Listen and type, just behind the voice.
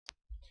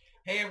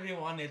Hey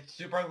everyone, it's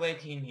Super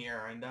Team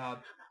here, and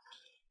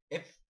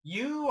if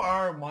you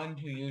are one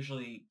who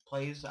usually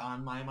plays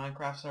on my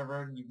Minecraft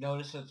server, you've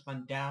noticed it's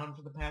been down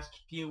for the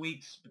past few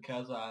weeks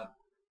because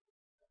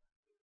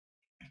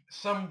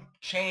some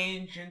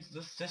change into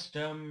the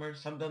system or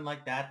something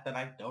like that that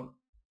I don't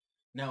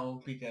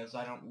know because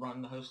I don't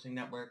run the hosting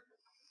network.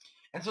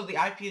 And so the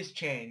IP has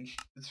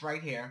changed. It's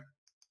right here.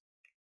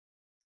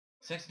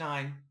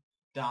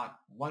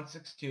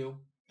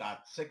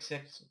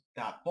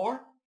 69.162.66.4.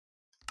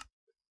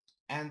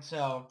 And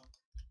so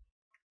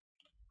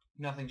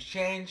nothing's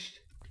changed.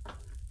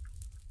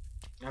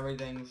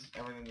 Everything's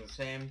the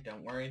same,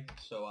 don't worry.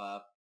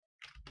 So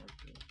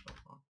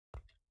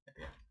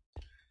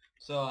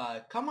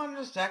come on in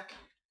a sec,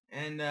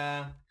 and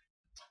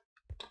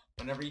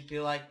whenever you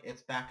feel like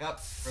it's back up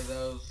for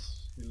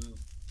those who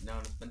know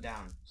it's been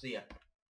down. See ya.